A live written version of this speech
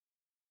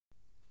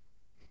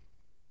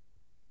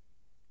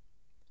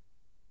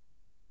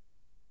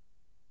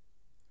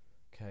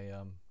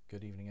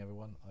Good evening,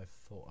 everyone. I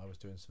thought I was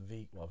doing some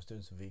I was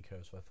doing some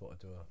VCO, so I thought I'd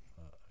do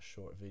a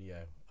short video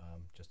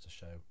just to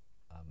show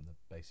the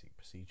basic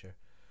procedure.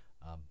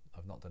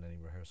 I've not done any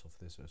rehearsal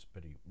for this, so it's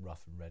pretty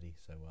rough and ready,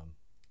 so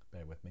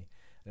bear with me.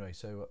 Anyway,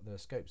 so the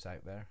scope's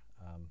out there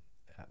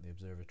at the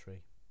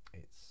observatory.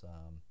 It's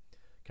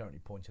currently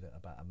pointed at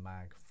about a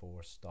mag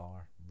 4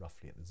 star,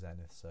 roughly at the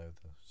zenith, so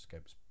the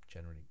scope's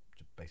generally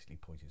basically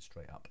pointed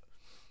straight up.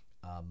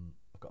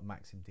 I've got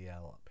MaxIm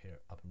DL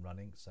up and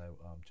running, so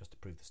just to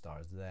prove the star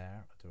is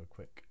there, I'll do a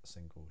quick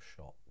single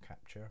shot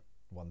capture,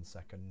 1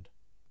 second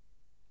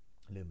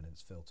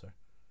luminance filter.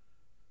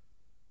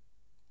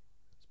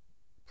 It's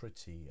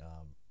pretty,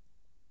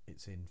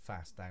 it's in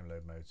fast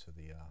download mode, so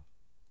the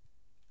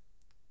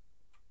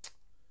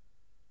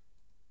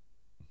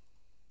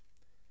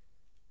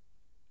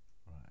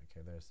right,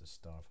 okay, there's the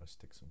star. If I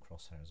stick some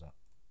crosshairs up,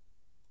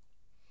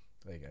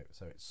 there you go.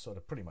 So it's sort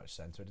of pretty much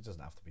centered. It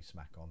doesn't have to be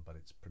smack on, but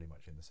it's pretty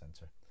much in the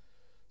center.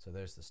 So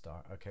there's the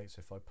star. Okay, so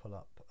if I pull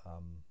up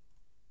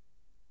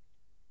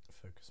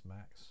Focus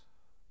Max,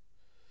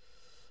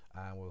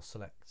 and we'll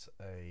select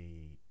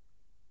a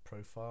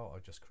profile. I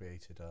just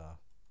created a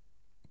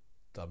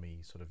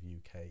dummy sort of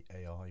UK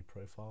AI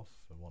profile,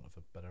 for want of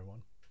a better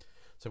one.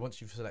 So once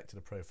you've selected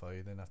a profile,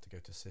 you then have to go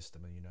to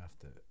System, and you have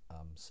to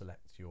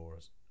select your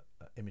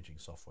imaging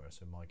software.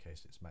 So in my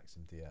case, it's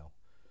MaxIm DL.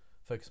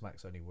 Focus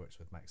Max only works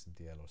with MaxIm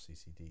DL or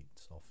CCD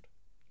soft.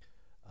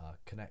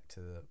 Connect to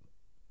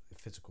the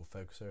physical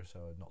focuser,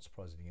 so not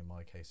surprisingly in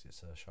my case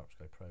it's a Sharp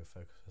Sky Pro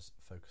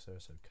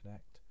focuser, so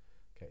connect.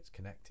 Okay, it's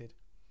connected.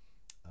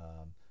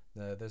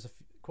 There's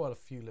quite a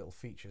few little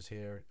features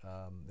here.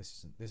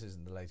 This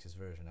isn't the latest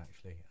version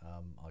actually.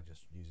 I'm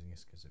just using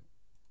this because it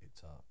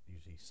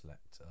usually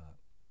select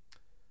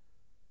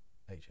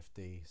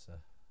HFD is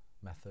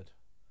a method.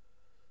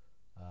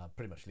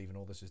 Pretty much leaving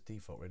all this as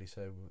default really,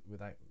 so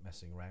without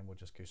messing around we'll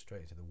just go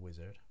straight into the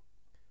wizard.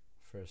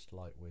 First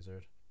light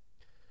wizard.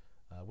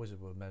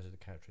 Wizard will measure the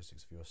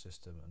characteristics of your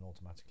system and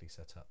automatically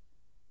set up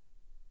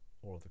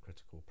all of the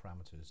critical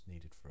parameters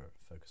needed for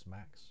Focus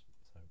Max,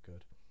 so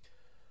good.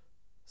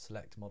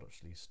 Select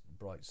moderately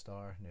bright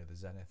star near the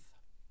zenith.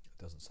 It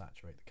doesn't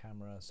saturate the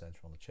camera,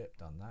 center on the chip,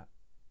 done that.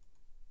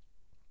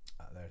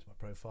 There's my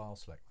profile,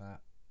 select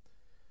that.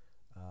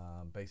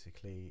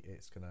 Basically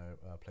it's going to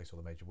place all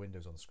the major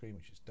windows on the screen,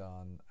 which is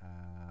done,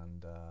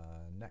 and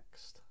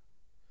next.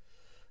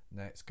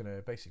 Now it's going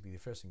to basically, the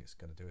first thing it's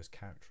going to do is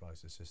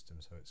characterize the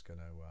system, so it's going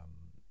to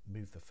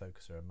move the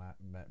focuser and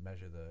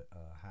measure the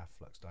half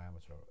flux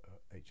diameter,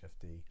 or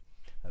HFD,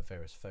 at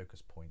various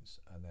focus points,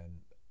 and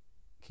then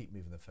keep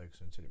moving the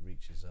focuser until it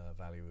reaches a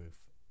value of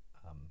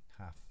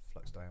half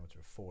flux diameter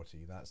of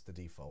 40. That's the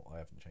default, I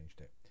haven't changed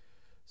it.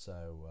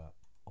 So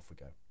off we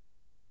go.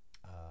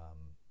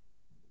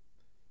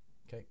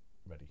 Okay,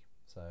 ready.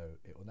 So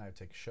it will now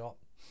take a shot,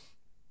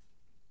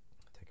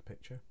 take a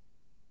picture.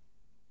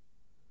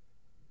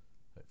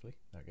 Hopefully,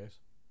 there it goes.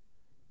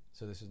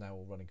 So this is now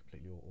all running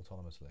completely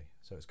autonomously.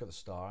 So it's got a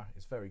star.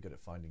 It's very good at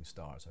finding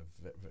stars.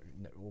 So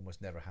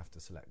almost never have to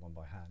select one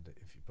by hand.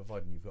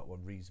 Providing you've got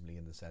one reasonably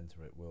in the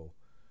center, it will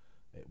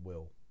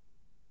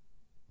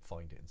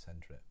find it and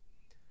center it.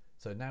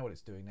 So now what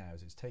it's doing now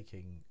is it's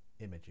taking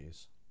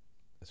images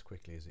as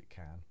quickly as it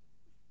can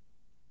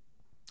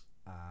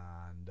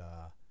and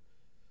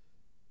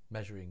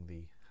measuring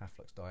the half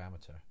flux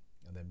diameter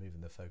and then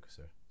moving the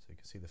focuser. So you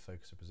can see the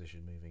focuser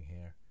position moving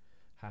here.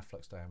 Half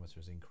flux diameter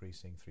is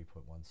increasing,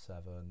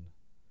 3.17,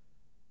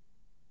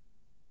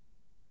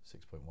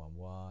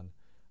 6.11,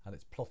 and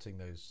it's plotting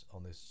those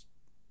on this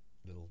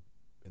little,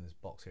 in this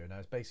box here. Now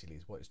it's basically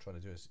what it's trying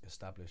to do is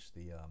establish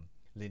the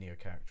linear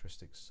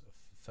characteristics of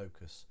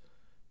focus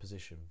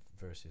position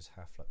versus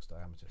half flux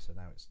diameter. So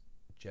now it's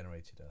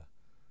generated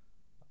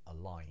a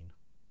line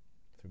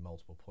through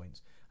multiple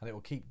points, and it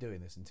will keep doing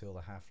this until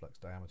the half flux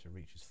diameter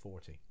reaches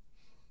 40.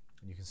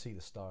 And you can see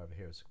the star over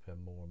here has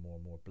become more and more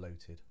and more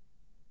bloated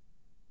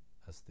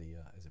as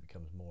it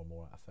becomes more and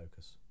more out of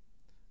focus,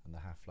 and the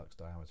half flux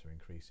diameter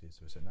increases.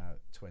 So it's now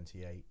at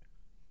 28,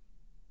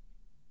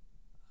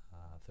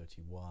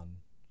 31,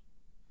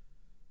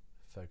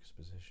 focus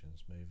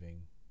positions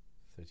moving,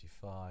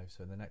 35.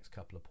 So in the next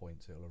couple of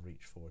points it will have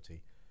reached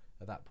 40.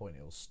 At that point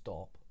it will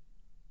stop,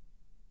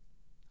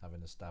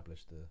 having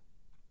established the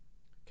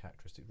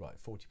characteristic. Right,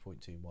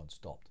 40.21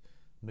 stopped,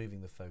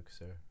 moving the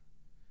focuser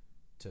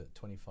to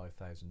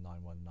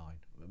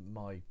 25,919.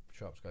 My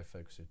Sharp Sky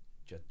focuser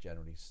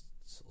generally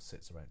sort of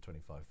sits around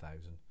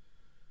 25,000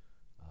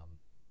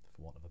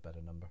 for want of a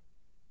better number.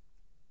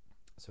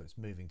 So it's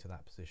moving to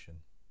that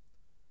position.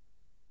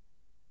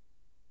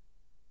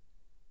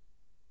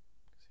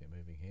 See it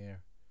moving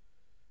here.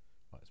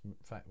 Right, in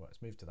fact, right,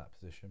 it's moved to that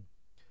position.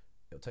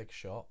 It'll take a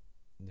shot.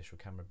 Initial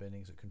camera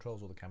binning, so it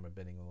controls all the camera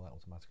binning and all that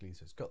automatically.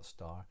 So it's got the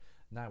star.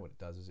 Now what it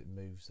does is it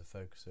moves the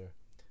focuser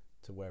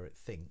to where it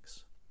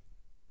thinks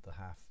the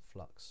half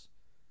flux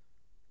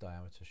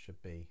diameter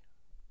should be,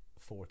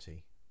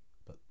 40,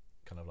 but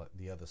kind of like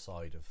the other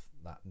side of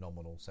that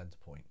nominal center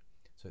point.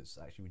 So it's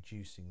actually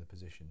reducing the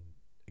position.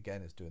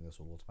 Again, it's doing this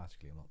all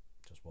automatically, I'm not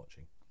just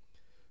watching.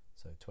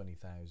 So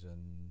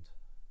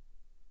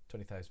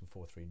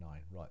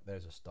 20,439. Right,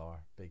 there's a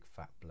star, big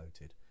fat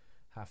bloated.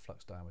 Half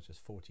flux diameter is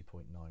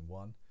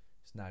 40.91.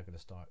 It's now going to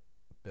start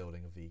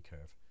building a V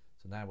curve.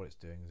 So now what it's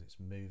doing is it's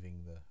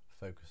moving the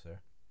focuser.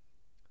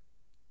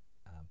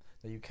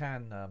 Now you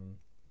can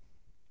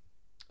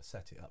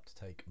set it up to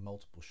take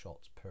multiple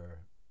shots per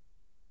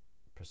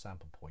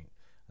sample point,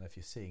 and if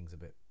your seeing's a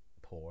bit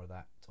poor,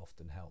 that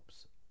often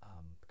helps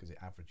because it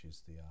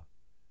averages the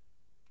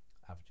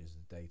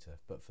data.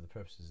 But for the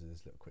purposes of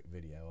this little quick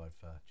video, I've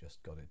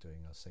just got it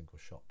doing a single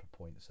shot per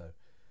point. So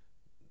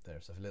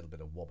there's a little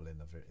bit of wobble in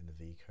the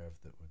V curve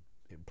that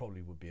it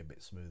probably would be a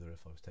bit smoother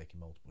if I was taking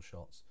multiple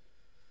shots.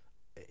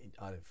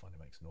 I don't find it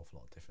makes an awful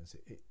lot of difference.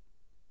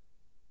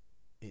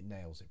 It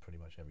nails it pretty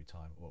much every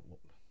time.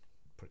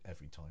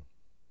 Every time,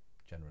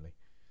 generally.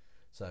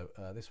 So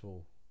this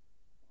will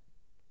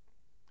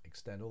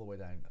extend all the way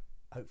down,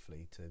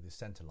 hopefully, to the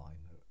center line,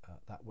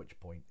 at which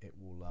point it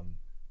will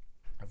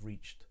have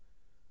reached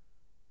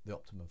the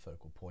optimum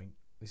focal point.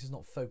 This is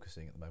not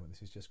focusing at the moment,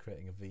 this is just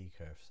creating a V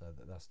curve, so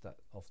that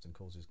often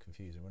causes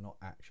confusion. We're not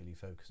actually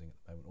focusing at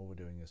the moment. All we're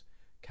doing is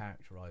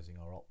characterizing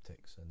our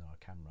optics and our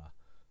camera,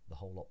 the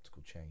whole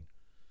optical chain.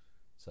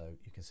 So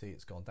you can see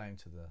it's gone down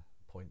to the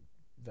point,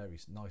 very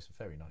nice,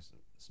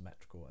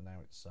 symmetrical, and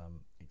now it's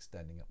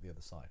extending up the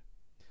other side.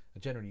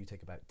 And generally you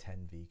take about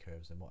 10 V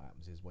curves, and what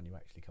happens is when you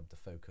actually come to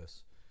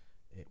focus,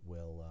 it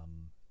will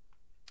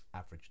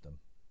average them,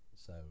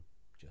 so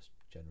just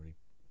generally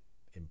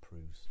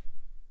improves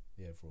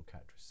the overall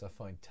characteristics. I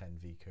find 10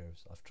 V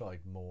curves. I've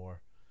tried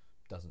more,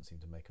 doesn't seem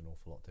to make an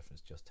awful lot of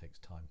difference, just takes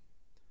time.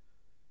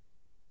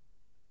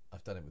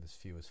 I've done it with as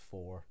few as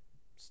 4,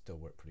 still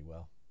worked pretty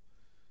well.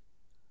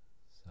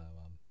 So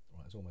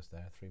right, it's almost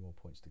there, 3 more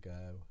points to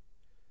go.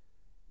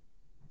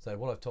 So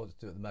what I've told it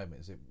to do at the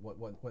moment is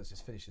once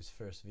it's finished its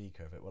first V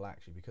curve, it will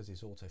actually, because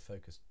this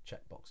autofocus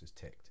checkbox is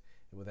ticked,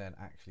 it will then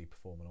actually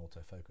perform an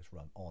autofocus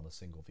run on a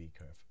single V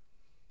curve.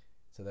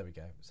 So there we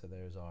go. So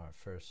there's our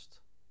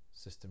first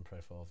system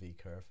profile V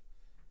curve.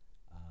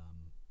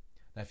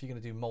 Now if you're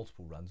going to do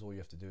multiple runs, all you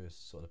have to do is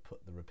sort of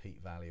put the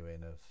repeat value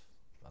in of,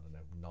 I don't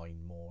know,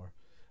 9 more.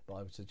 But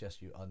I would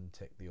suggest you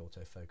untick the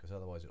autofocus,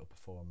 otherwise it will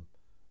perform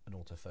an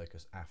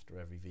autofocus after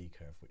every V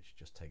curve, which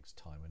just takes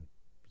time and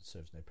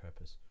serves no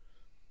purpose.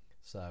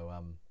 So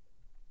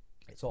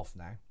it's off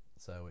now,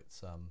 so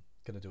it's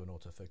going to do an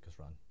autofocus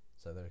run.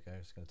 So there we go,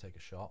 it's going to take a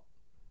shot,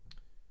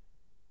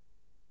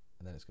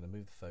 and then it's going to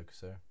move the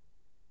focuser.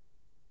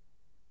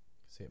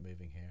 You can see it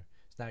moving here.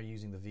 It's now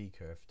using the V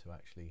curve to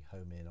actually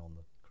home in on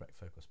the correct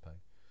focus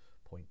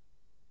point,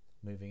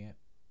 moving it.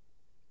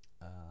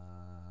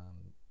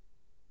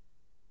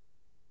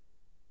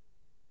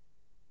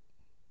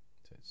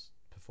 So it's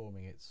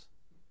performing its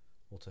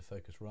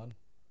autofocus run.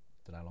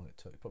 Don't know how long it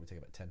took, probably take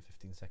about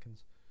 10-15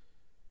 seconds.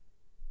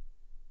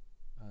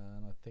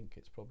 And I think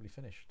it's probably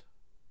finished.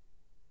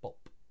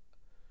 Bop.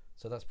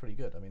 So that's pretty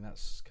good. I mean,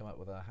 that's come up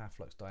with a half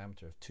flux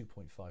diameter of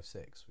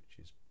 2.56, which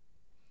is,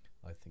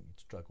 I think you'd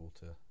struggle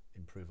to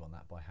improve on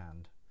that by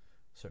hand,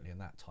 certainly in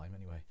that time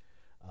anyway.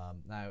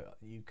 Now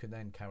you can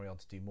then carry on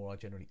to do more. I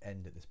generally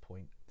end at this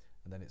point,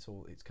 and then it's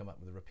come up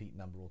with a repeat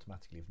number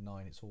automatically of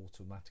 9. It's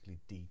automatically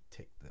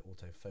de-ticked the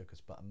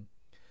autofocus button.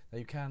 Now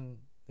you can,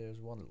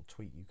 there's one little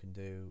tweak you can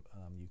do.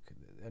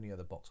 The only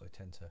other box I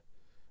tend to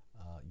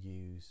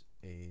use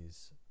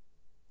is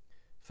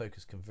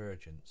focus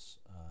convergence,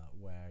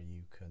 where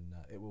you can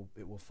it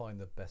will find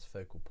the best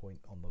focal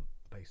point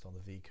based on the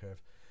V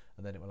curve,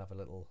 and then it will have a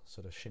little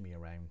sort of shimmy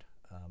around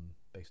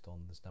based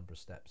on this number of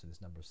steps and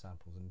this number of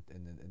samples, and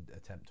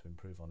attempt to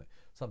improve on it.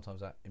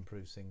 Sometimes that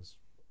improves things,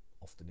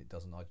 often it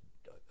doesn't.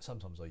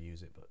 Sometimes I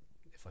use it, but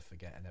if I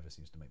forget, it never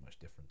seems to make much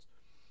difference.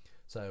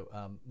 So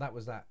that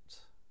was that.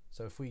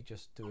 So if we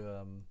just do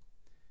a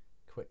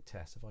quick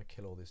test, if I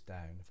kill all this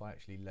down, if I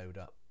actually load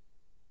up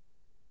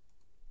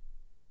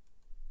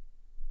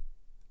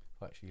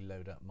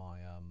my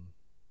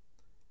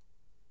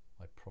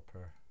my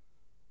proper,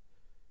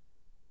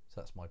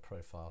 so that's my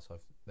profile. So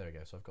there we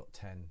go. So I've got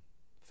 10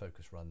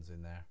 focus runs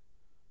in there.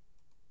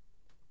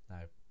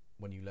 Now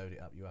when you load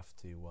it up, you have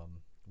to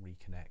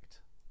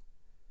reconnect.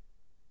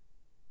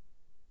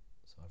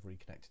 So I've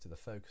reconnected to the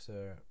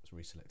focuser, it's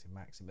reselected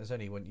MaxIm. There's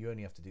only you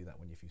only have to do that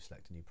if you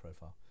select a new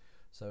profile.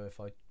 So if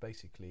I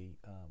basically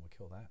we'll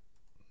kill that,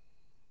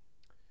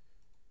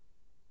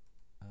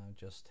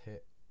 just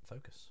hit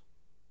focus,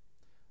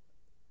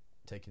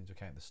 taking into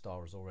account the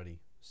star is already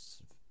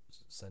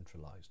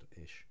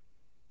centralized-ish.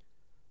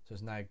 So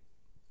it's now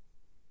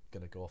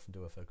going to go off and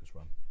do a focus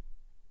run.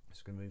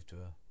 It's going to move to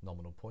a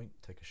nominal point,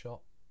 take a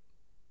shot.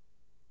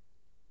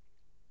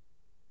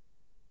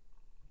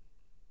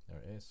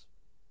 There it is.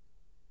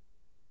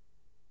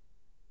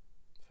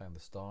 Found the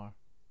star.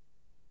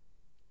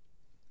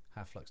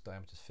 Half flux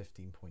diameter is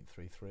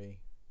 15.33, and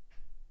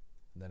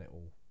then it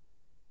will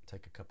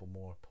take a couple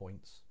more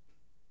points.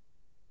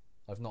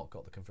 I've not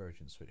got the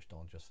convergence switched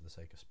on just for the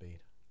sake of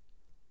speed.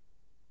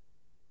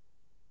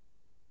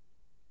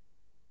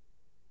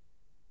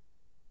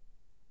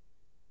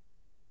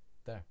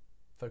 There,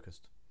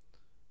 focused.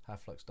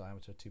 half flux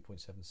diameter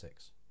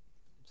 2.76.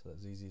 So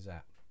that's easy as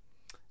that.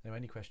 Anyway,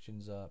 any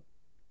questions,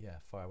 yeah,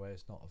 fire away.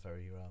 It's not a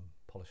very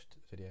polished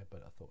video,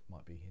 but I thought it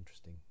might be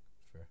interesting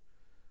for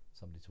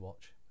somebody to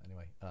watch.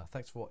 Anyway,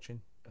 thanks for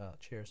watching.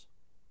 Cheers.